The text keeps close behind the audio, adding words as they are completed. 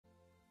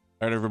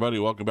All right, everybody,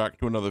 welcome back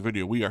to another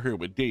video. We are here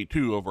with day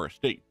 2 of our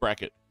stake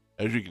bracket.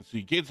 As you can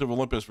see, Gates of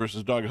Olympus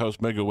versus Doghouse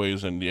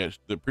Megaways, and yes,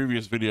 the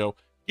previous video,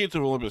 Gates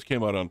of Olympus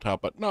came out on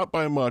top, but not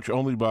by much,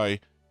 only by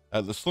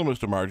the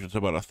slimmest of margins,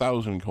 about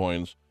 1,000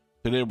 coins.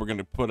 Today, we're going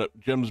to put up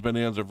Gems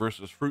Bonanza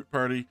versus Fruit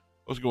Party.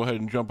 Let's go ahead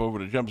and jump over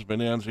to Gems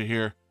Bonanza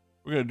here.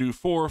 We're going to do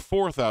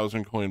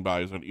 4,000 coin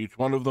buys on each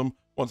one of them.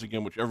 Once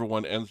again, whichever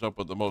one ends up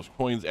with the most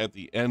coins at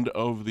the end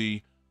of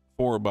the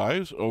 4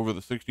 buys over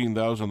the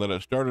 16,000 that I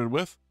started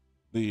with.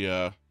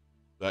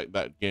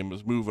 That game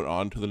is moving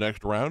on to the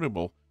next round and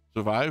will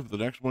survive. The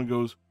next one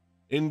goes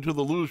into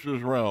the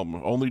loser's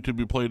realm, only to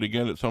be played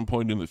again at some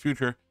point in the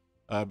future,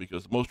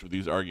 because most of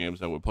these are games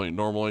that would play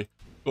normally.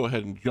 Go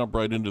ahead and jump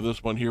right into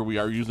this one here. We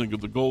are using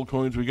the gold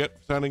coins we get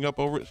signing up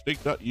over at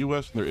stake.us,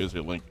 and there is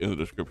a link in the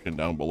description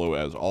down below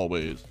as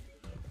always.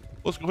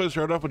 Let's go ahead and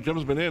start off with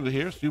Gems Bonanza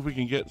here, see if we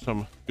can get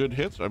some good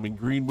hits. I mean,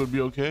 green would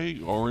be okay,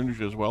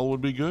 orange as well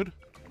would be good.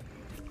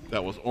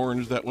 That was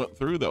orange that went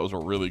through. That was a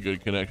really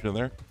good connection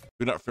there.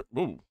 We're not.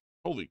 Whoa!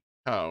 Holy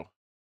cow!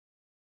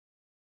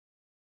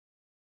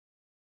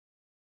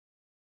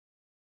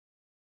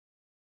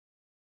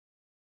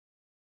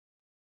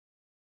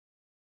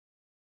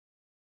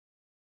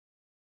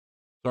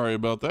 Sorry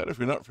about that. If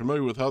you're not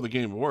familiar with how the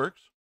game works,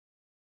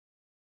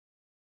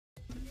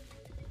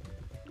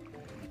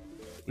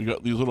 we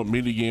got these little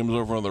mini games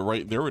over on the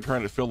right there. We're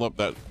trying to fill up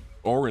that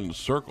orange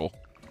circle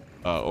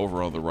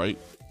over on the right.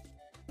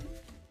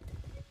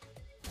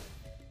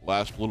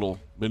 Last little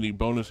mini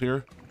bonus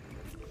here.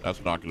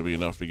 That's not going to be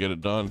enough to get it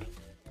done.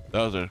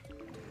 That was a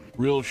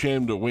real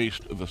shame to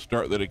waste the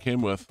start that it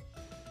came with.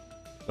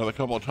 Another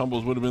couple of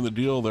tumbles would have been the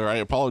deal there. I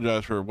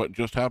apologize for what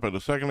just happened a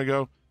second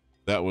ago.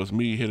 That was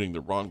me hitting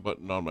the wrong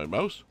button on my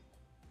mouse.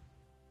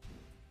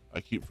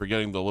 I keep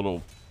forgetting the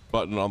little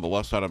button on the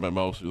left side of my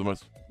mouse.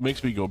 It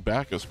makes me go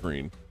back a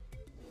screen.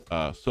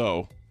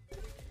 So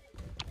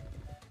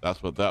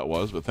that's what that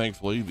was. But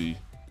thankfully, the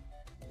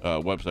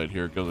website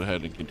here goes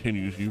ahead and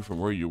continues you from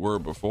where you were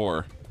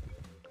before.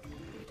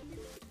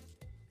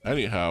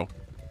 Anyhow,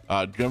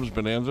 Gems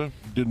Bonanza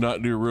did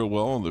not do real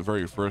well on the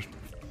very first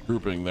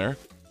grouping there.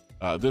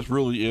 This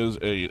really is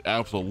a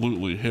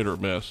absolutely hit or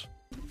miss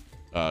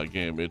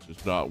game. It's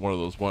just not one of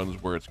those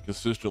ones where it's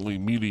consistently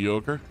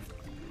mediocre.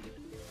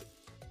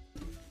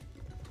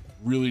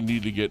 Really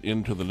need to get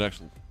into the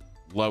next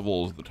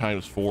levels, the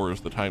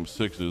 ×4s, the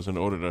 ×6s, in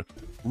order to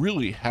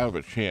really have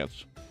a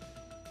chance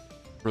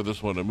for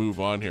this one to move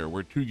on here.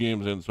 We're 2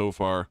 games in so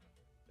far,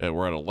 and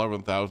we're at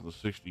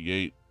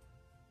 11,068.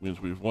 Means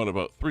we've won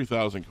about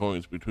 3,000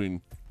 coins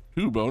between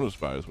 2 bonus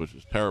buys, which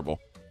is terrible.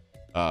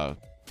 We're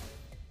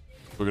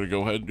gonna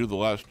go ahead and do the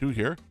last 2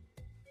 here.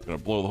 Gonna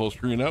blow the whole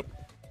screen up,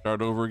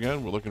 start over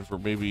again. We're looking for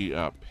maybe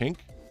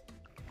pink.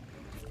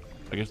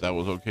 I guess that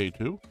was okay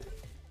too.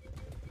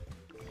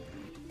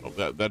 Oh,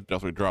 that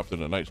definitely dropped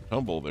in a nice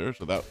tumble there,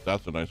 so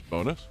that's a nice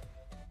bonus.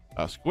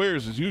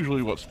 Squares is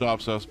usually what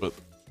stops us, but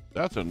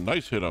that's a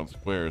nice hit on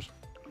squares.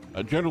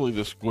 Generally,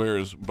 the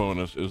squares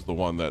bonus is the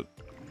one that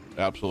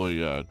absolutely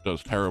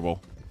does terrible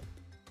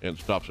and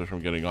stops us from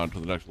getting on to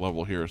the next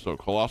level here. So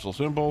colossal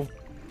symbol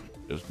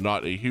is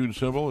not a huge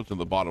symbol. It's in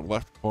the bottom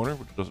left corner,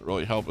 which doesn't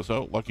really help us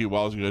out. Lucky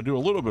Wild's going to do a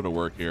little bit of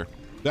work here.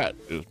 That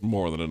is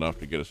more than enough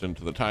to get us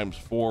into the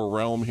 ×4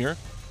 realm here.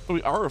 So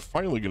we are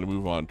finally going to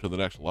move on to the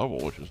next level,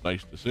 which is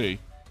nice to see.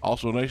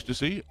 Also nice to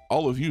see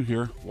all of you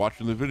here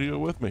watching the video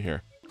with me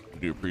here. I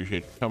do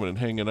appreciate you coming and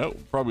hanging out.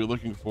 Probably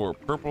looking for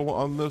purple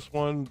on this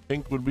one.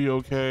 Pink would be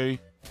okay.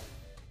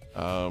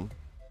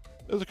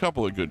 There's a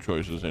couple of good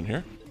choices in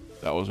here.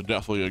 That was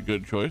definitely a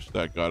good choice.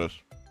 That got us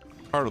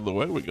part of the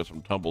way. We got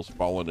some tumbles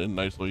falling in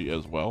nicely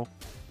as well.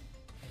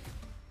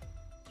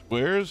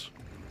 Squares,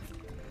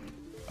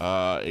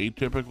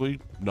 atypically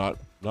not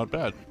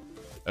bad.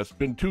 That's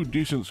been 2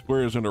 decent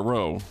squares in a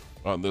row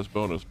on this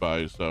bonus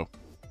buy, so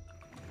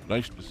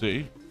nice to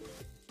see.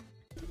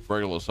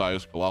 Regular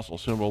size colossal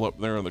symbol up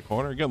there in the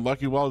corner. Again,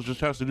 Lucky Wild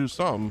just has to do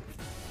some.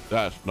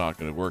 That's not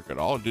going to work at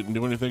all. It didn't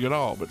do anything at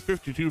all, but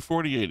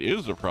 52.48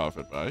 is a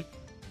profit buy,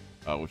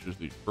 which is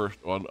the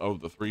first one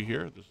of the 3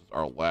 here. This is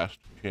our last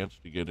chance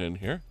to get in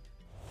here.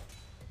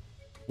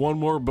 1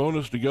 more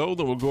bonus to go,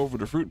 then we'll go over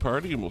to Fruit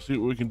Party and we'll see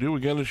what we can do.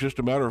 Again, it's just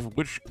a matter of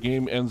which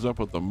game ends up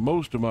with the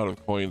most amount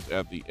of coins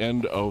at the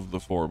end of the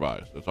 4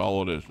 buys. That's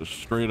all it is, just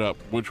straight up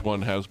which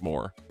one has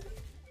more.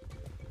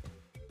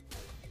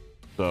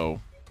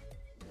 So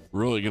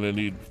really gonna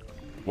need,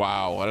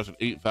 wow, that's an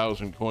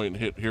 8,000 coin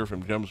hit here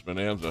from Gems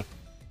Bonanza.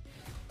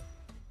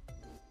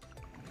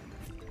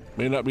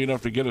 May not be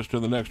enough to get us to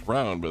the next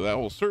round, but that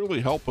will certainly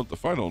help with the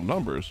final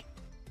numbers.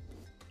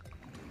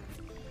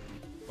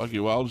 Lucky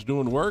Wild's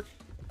doing work.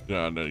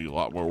 Yeah, I need a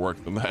lot more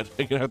work than that.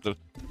 They're gonna have to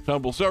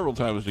tumble several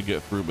times to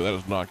get through, but that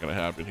is not gonna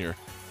happen here.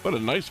 But a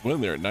nice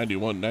win there at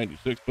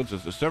 91.96 puts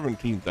us to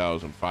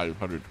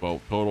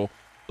 17,512 total.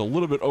 A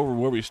little bit over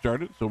where we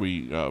started, so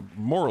we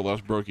more or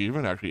less broke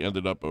even. Actually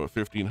ended up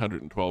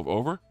 1,512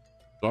 over.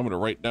 So I'm going to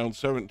write down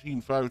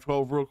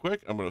 17,512 real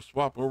quick. I'm going to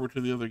swap over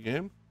to the other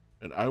game,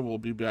 and I will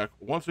be back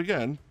once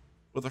again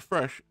with a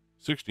fresh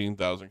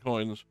 16,000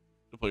 coins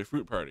to play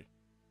Fruit Party.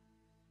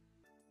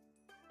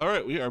 All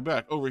right, we are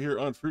back over here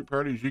on Fruit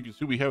Party. As you can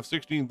see, we have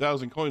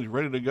 16,000 coins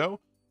ready to go.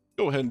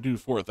 Go ahead and do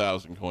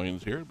 4,000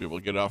 coins here to be able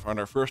to get off on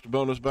our first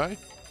bonus buy.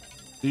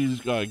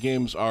 These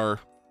games are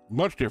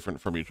much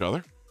different from each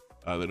other.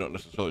 They don't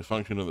necessarily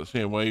function in the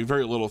same way.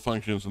 Very little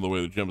functions in the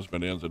way the Gems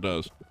Bonanza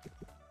does.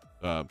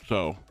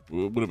 So it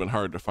would have been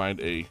hard to find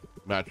a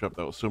matchup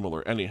that was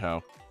similar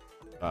anyhow.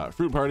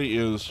 Fruit Party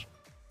is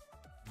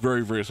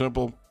very, very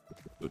simple.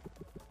 The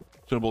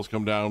symbols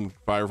come down,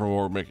 5 or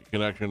more, make a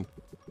connection,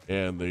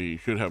 and they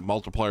should have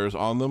multipliers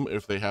on them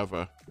if they have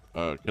a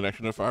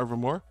connection of 5 or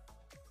more.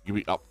 You can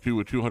be up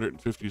to a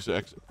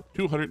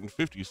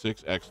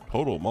 256x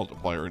total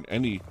multiplier in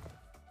any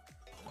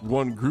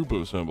one group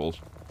of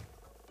symbols.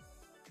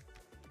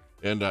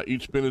 And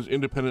each spin is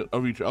independent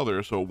of each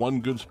other, so one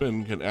good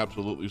spin can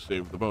absolutely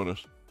save the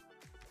bonus.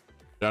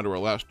 Down to our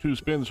last 2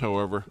 spins,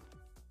 however.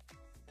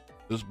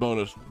 This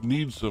bonus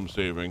needs some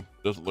saving.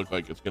 Doesn't look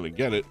like it's going to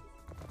get it.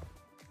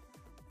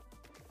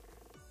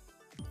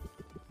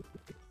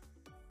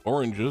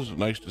 Oranges,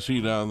 nice to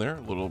see down there.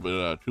 A little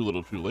bit too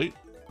little too late.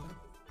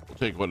 We'll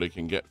take what it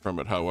can get from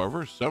it,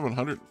 however.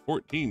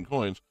 714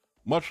 coins.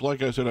 Much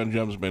like I said on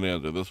Gems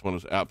Bonanza, this one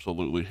is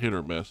absolutely hit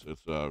or miss.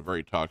 It's a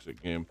very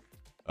toxic game,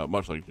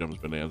 much like Gems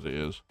Bonanza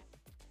is.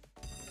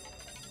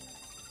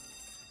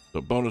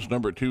 So bonus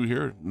number 2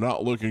 here,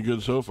 not looking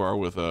good so far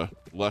with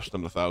less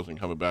than 1,000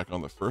 coming back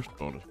on the first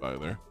bonus buy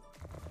there.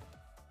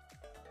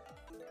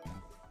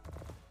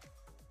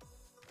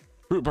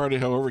 Fruit Party,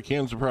 however,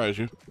 can surprise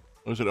you.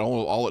 Like I said,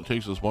 all it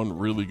takes is one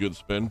really good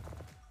spin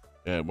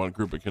and one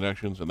group of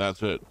connections, and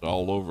that's it. It's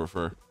all over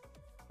for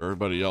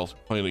everybody else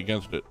playing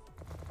against it.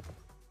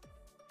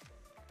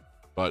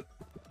 But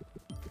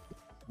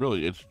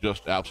really, it's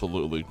just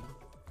absolutely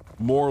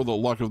more the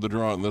luck of the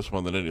draw in this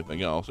one than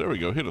anything else. There we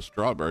go, hit a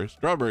strawberry.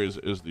 Strawberries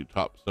is the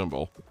top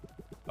symbol,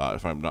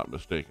 if I'm not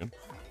mistaken.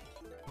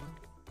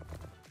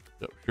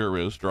 Yep, sure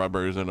is,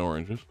 strawberries and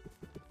oranges.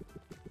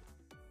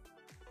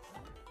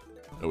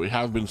 Now, we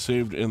have been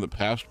saved in the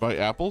past by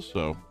apples,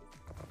 so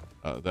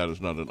that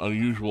is not an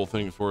unusual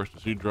thing for us to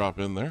see drop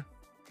in there.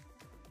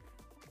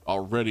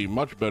 Already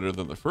much better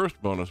than the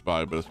first bonus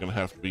buy, but it's going to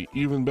have to be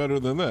even better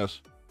than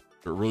this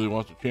if it really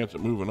wants a chance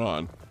at moving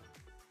on.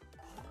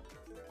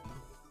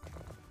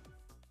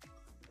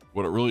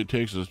 What it really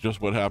takes is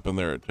just what happened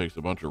there. It takes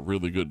a bunch of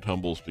really good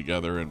tumbles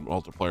together and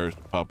multipliers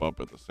to pop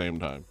up at the same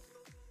time.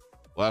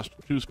 Last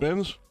 2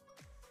 spins.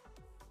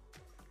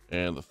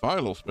 And the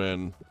final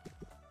spin.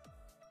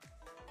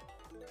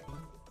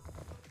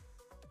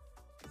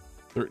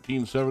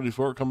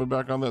 1374 coming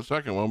back on that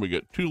second one. We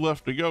get 2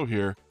 left to go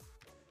here.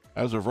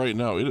 As of right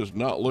now, it is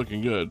not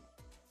looking good.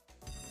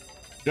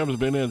 Gems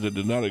Bonanza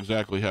did not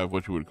exactly have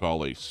what you would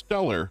call a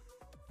stellar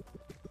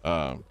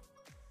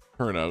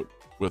turnout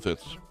with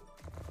its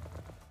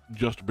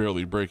just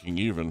barely breaking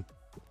even,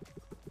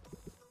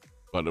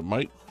 but it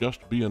might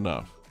just be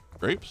enough.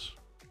 Grapes,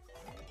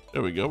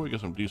 there we go. We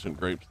got some decent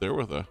grapes there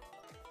with a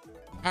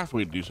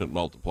halfway decent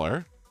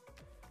multiplier.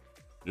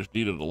 Just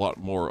needed a lot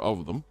more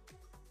of them.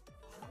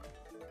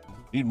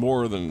 Need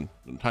more than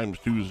times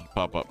 2s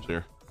pop-ups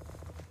here.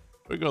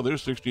 There we go,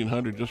 there's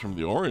 1,600 just from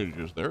the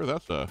oranges there.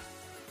 That's a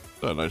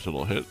nice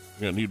little hit.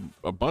 You're gonna need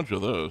a bunch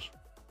of those.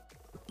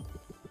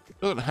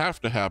 Doesn't have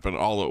to happen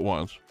all at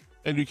once.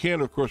 And you can,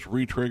 of course,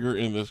 re-trigger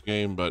in this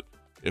game, but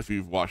if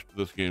you've watched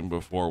this game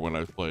before when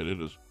I've played, it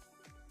is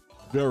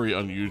very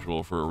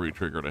unusual for a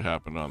re-trigger to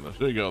happen on this.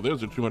 There you go.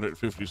 There's a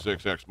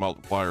 256x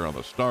multiplier on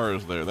the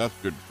stars there. That's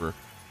good for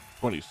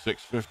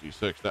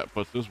 2656. That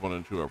puts this one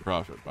into a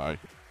profit buy.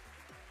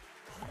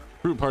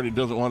 Fruit Party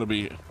doesn't want to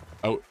be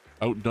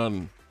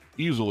outdone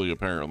easily,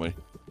 apparently.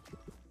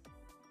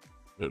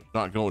 It's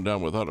not going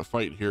down without a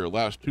fight here.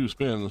 Last 2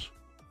 spins.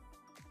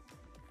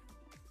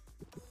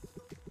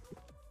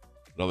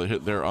 Another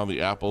hit there on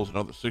the apples.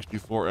 Another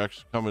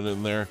 64x coming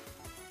in there.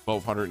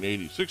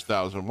 1,280,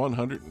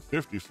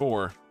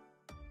 6,154.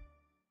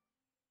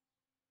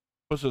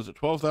 Puts us at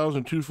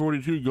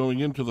 12,242 going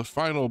into the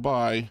final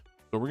buy.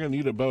 So we're going to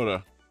need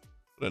about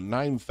a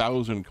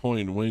 9,000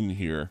 coin win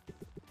here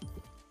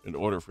in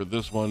order for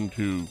this one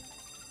to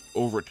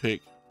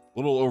overtake, a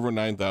little over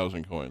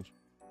 9,000 coins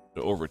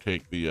to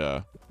overtake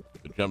the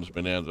Gems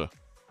Bonanza.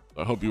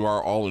 I hope you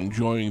are all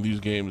enjoying these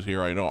games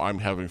here. I know I'm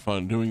having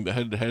fun doing the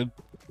head-to-head.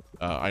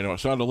 I know it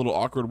sounded a little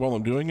awkward while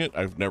I'm doing it.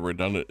 I've never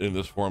done it in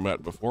this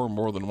format before,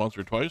 more than once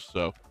or twice,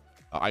 so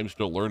I'm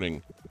still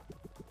learning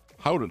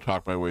how to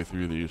talk my way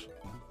through these.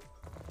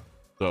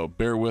 So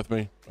bear with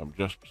me. I'm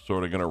just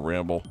sort of going to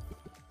ramble.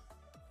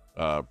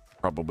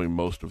 Probably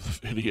most of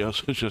the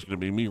videos. It's just going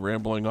to be me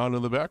rambling on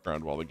in the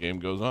background while the game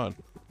goes on.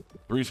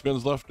 3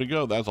 spins left to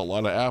go. That's a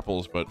lot of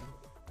apples, but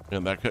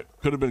and that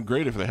could have been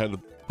great if they had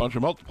a bunch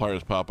of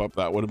multipliers pop up.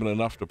 That would have been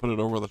enough to put it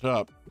over the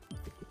top.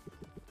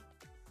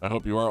 I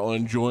hope you are all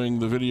enjoying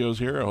the videos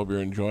here. I hope you're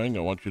enjoying.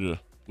 I want you to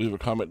leave a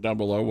comment down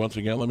below. Once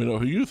again, let me know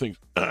who you think,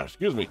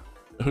 excuse me,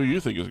 who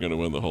you think is going to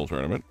win the whole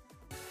tournament.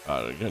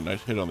 Again,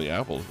 nice hit on the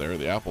apples there.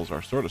 The apples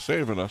are sort of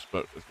saving us,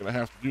 but it's going to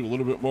have to do a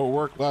little bit more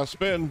work. Last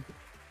spin.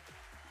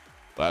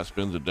 Last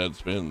spin's a dead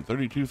spin.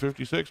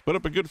 32.56. Put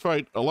up a good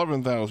fight.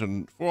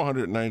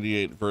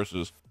 11,498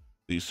 versus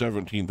the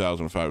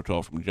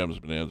 17,512 from Gems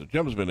Bonanza.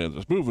 Gems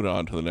Bonanza's moving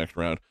on to the next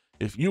round.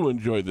 If you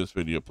enjoyed this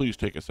video, please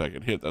take a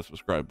second, hit that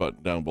subscribe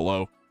button down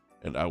below,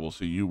 and I will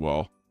see you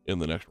all in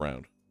the next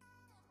round.